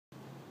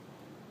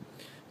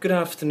Good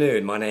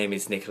afternoon, my name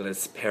is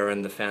Nicholas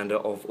Perrin, the founder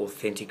of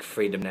Authentic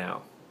Freedom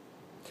Now.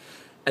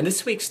 And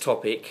this week's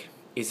topic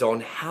is on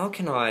how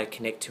can I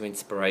connect to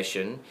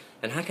inspiration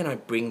and how can I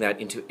bring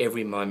that into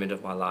every moment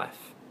of my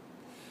life.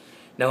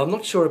 Now, I'm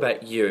not sure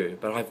about you,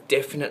 but I've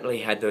definitely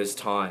had those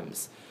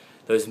times,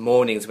 those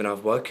mornings when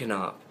I've woken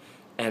up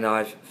and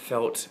I've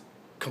felt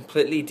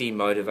completely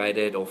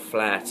demotivated or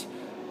flat,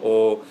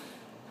 or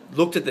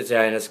looked at the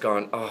day and it's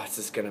gone, oh, it's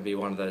just going to be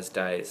one of those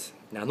days.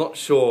 Now, I'm not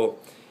sure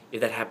if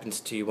that happens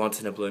to you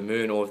once in a blue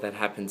moon or if that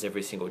happens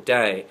every single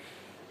day,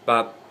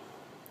 but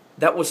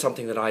that was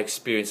something that I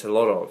experienced a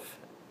lot of,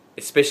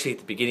 especially at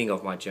the beginning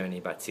of my journey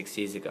about 6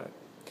 years ago.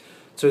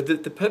 So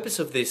the purpose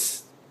of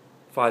this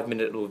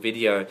 5-minute little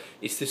video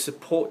is to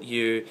support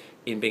you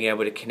in being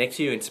able to connect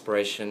to your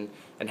inspiration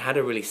and how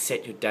to really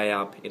set your day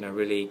up in a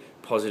really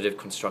positive,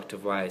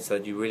 constructive way so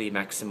that you really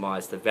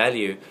maximize the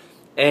value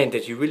and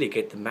that you really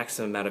get the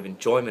maximum amount of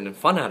enjoyment and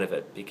fun out of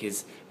it,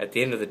 because at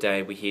the end of the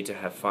day we're here to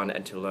have fun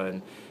and to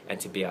learn and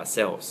to be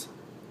ourselves.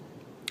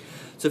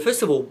 So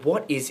first of all,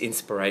 what is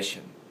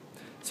inspiration?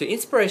 So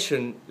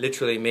inspiration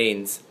literally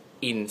means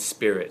in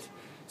spirit.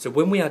 So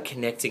when we are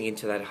connecting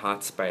into that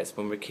heart space,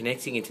 when we're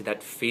connecting into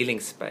that feeling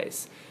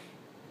space,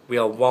 we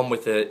are one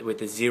with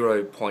the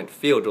 0 point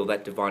field, or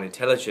that divine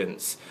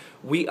intelligence,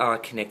 we are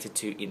connected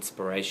to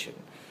inspiration.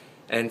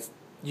 And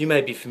you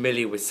may be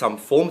familiar with some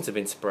forms of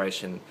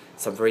inspiration,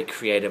 some very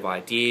creative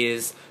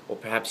ideas, or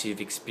perhaps you've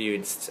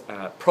experienced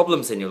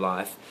problems in your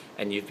life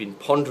and you've been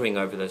pondering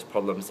over those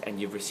problems and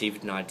you've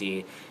received an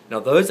idea. Now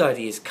those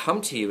ideas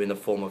come to you in the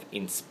form of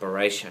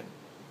inspiration.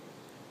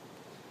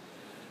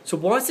 So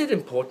why is it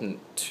important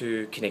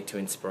to connect to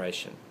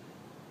inspiration?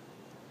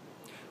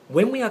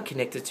 When we are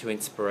connected to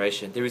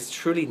inspiration, there is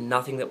truly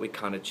nothing that we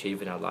can't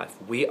achieve in our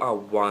life. We are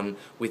one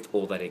with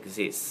all that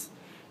exists.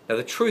 Now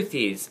the truth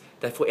is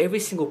that for every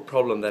single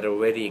problem that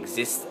already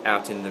exists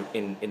out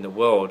in the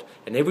world,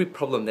 and every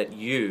problem that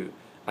you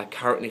are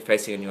currently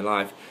facing in your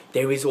life,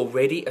 there is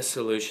already a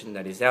solution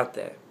that is out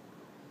there.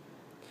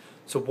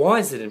 So why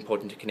is it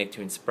important to connect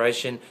to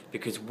inspiration?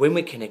 Because when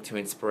we connect to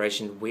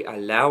inspiration, we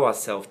allow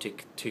ourselves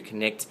to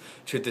connect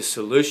to the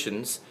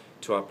solutions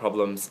to our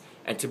problems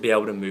and to be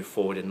able to move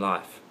forward in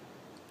life.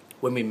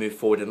 When we move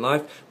forward in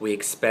life, we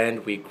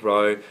expand, we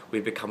grow,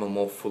 we become a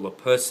more fuller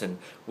person.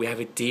 We have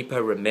a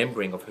deeper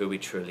remembering of who we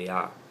truly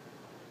are.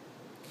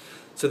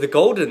 So the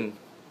golden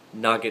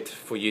nugget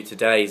for you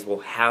today is, well,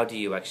 how do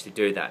you actually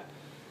do that?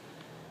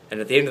 And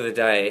at the end of the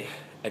day,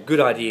 a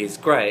good idea is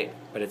great,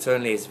 but it's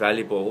only as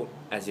valuable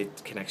as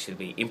it can actually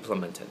be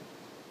implemented.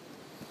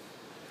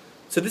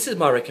 So this is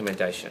my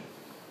recommendation.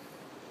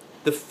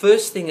 The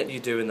first thing that you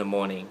do in the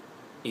morning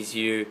is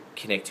you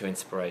connect to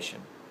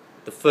inspiration.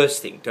 The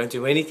first thing, don't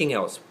do anything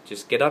else.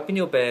 Just get up in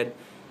your bed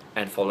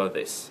and follow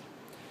this.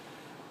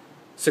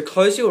 So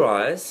close your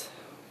eyes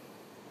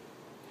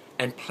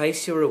and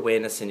place your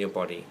awareness in your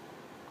body.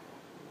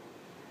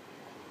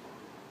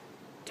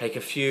 Take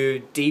a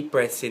few deep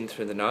breaths in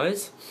through the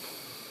nose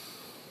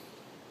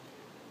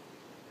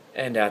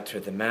and out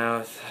through the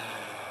mouth.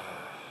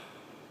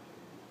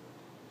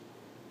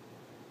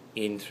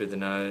 In through the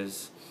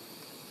nose,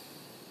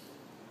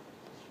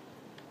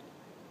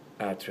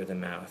 out through the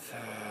mouth.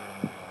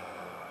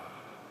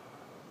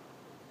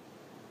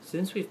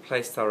 Since we've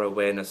placed our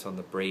awareness on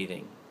the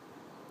breathing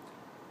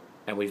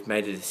and we've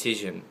made a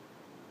decision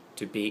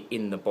to be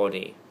in the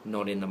body,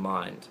 not in the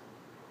mind,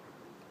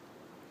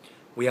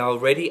 we are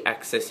already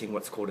accessing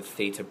what's called a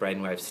theta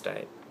brainwave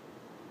state.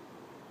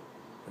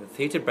 And the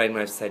theta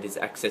brainwave state is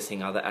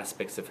accessing other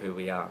aspects of who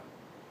we are.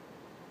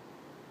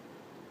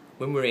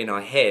 When we're in our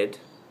head,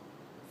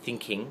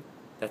 thinking,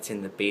 that's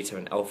in the beta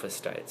and alpha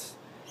states.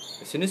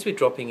 As soon as we're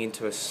dropping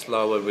into a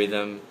slower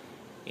rhythm,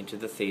 into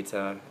the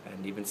theta,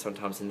 and even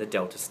sometimes in the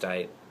delta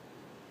state,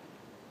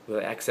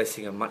 we're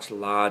accessing a much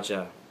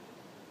larger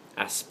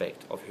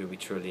aspect of who we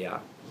truly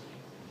are.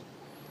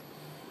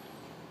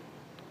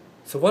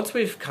 So once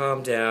we've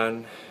calmed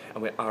down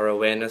and our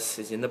awareness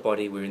is in the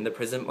body, we're in the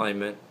present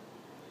moment,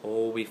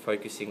 all we're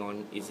focusing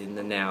on is in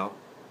the now.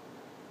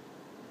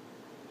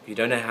 If you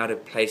don't know how to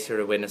place your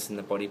awareness in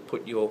the body,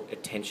 put your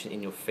attention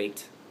in your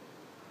feet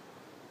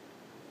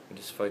and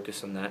just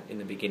focus on that in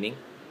the beginning.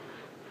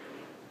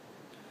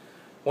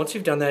 Once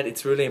you've done that,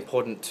 it's really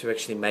important to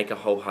actually make a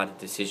wholehearted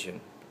decision.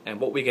 And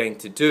what we're going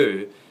to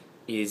do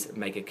is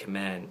make a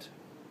command.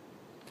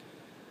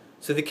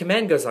 So the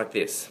command goes like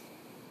this: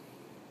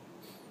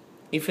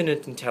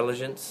 infinite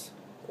intelligence,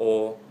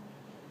 or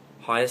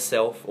higher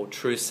self, or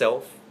true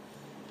self,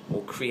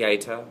 or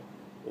creator,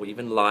 or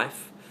even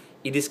life,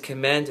 it is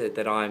commanded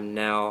that I am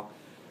now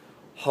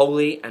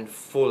wholly and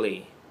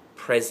fully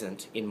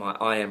present in my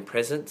I am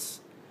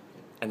presence,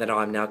 and that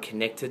I am now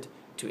connected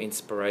to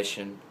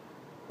inspiration.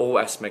 All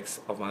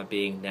aspects of my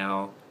being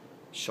now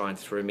shine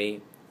through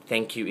me.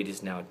 Thank you, it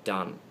is now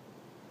done.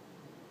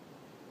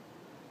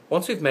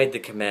 Once we've made the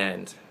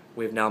command,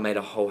 we've now made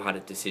a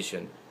wholehearted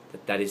decision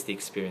that that is the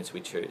experience we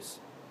choose.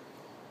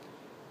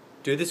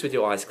 Do this with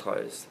your eyes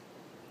closed.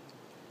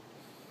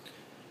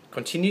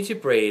 Continue to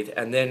breathe,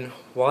 and then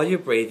while you're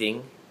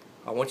breathing,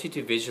 I want you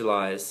to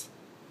visualize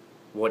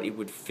what it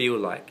would feel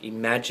like.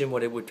 Imagine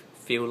what it would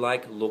feel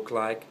like, look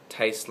like,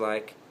 taste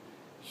like,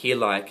 hear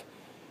like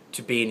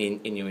to be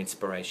in your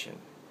inspiration.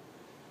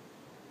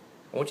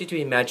 I want you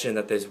to imagine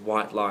that there's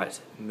white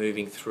light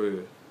moving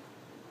through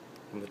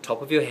from the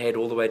top of your head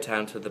all the way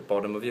down to the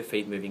bottom of your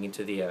feet, moving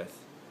into the earth.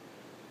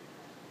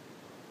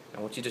 I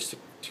want you just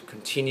to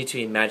continue to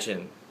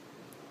imagine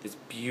this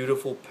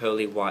beautiful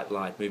pearly white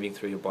light moving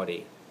through your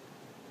body.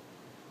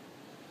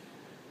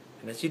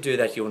 And as you do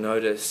that, you'll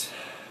notice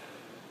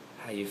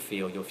how you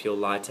feel. You'll feel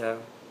lighter,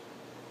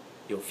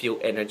 you'll feel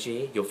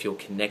energy, you'll feel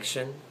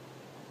connection,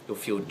 you'll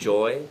feel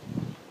joy,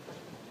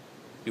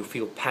 you'll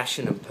feel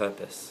passion and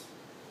purpose.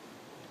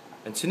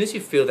 And as soon as you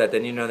feel that,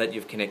 then you know that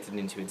you've connected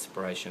into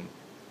inspiration.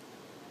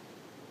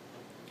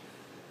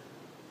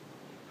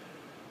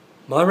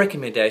 My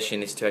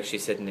recommendation is to actually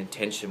set an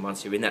intention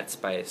once you're in that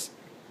space,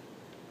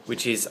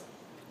 which is,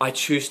 I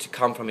choose to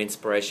come from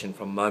inspiration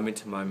from moment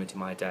to moment in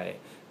my day.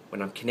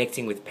 When I'm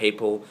connecting with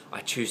people,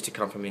 I choose to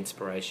come from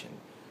inspiration.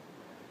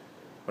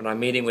 When I'm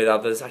meeting with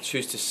others, I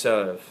choose to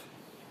serve.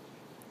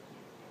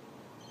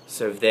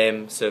 Serve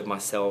them, serve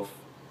myself,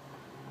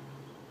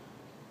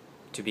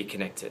 to be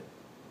connected.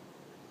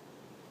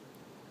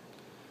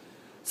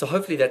 So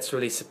hopefully that's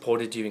really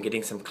supported you in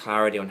getting some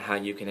clarity on how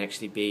you can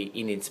actually be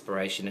in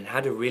inspiration and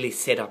how to really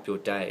set up your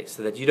day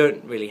so that you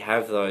don't really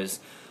have those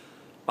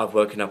I've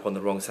woken up on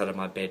the wrong side of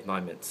my bed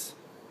moments.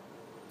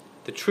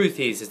 The truth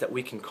is that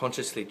we can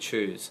consciously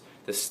choose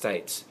the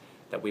states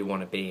that we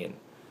want to be in.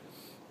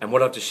 And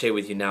what I've just shared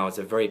with you now is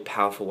a very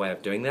powerful way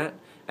of doing that,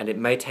 and it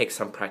may take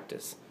some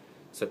practice.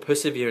 So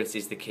perseverance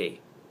is the key.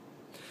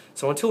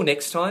 So until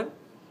next time,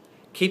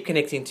 keep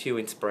connecting to your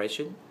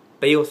inspiration,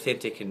 be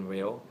authentic and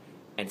real,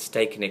 and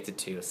stay connected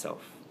to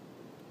yourself.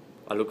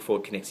 I look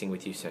forward to connecting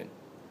with you soon.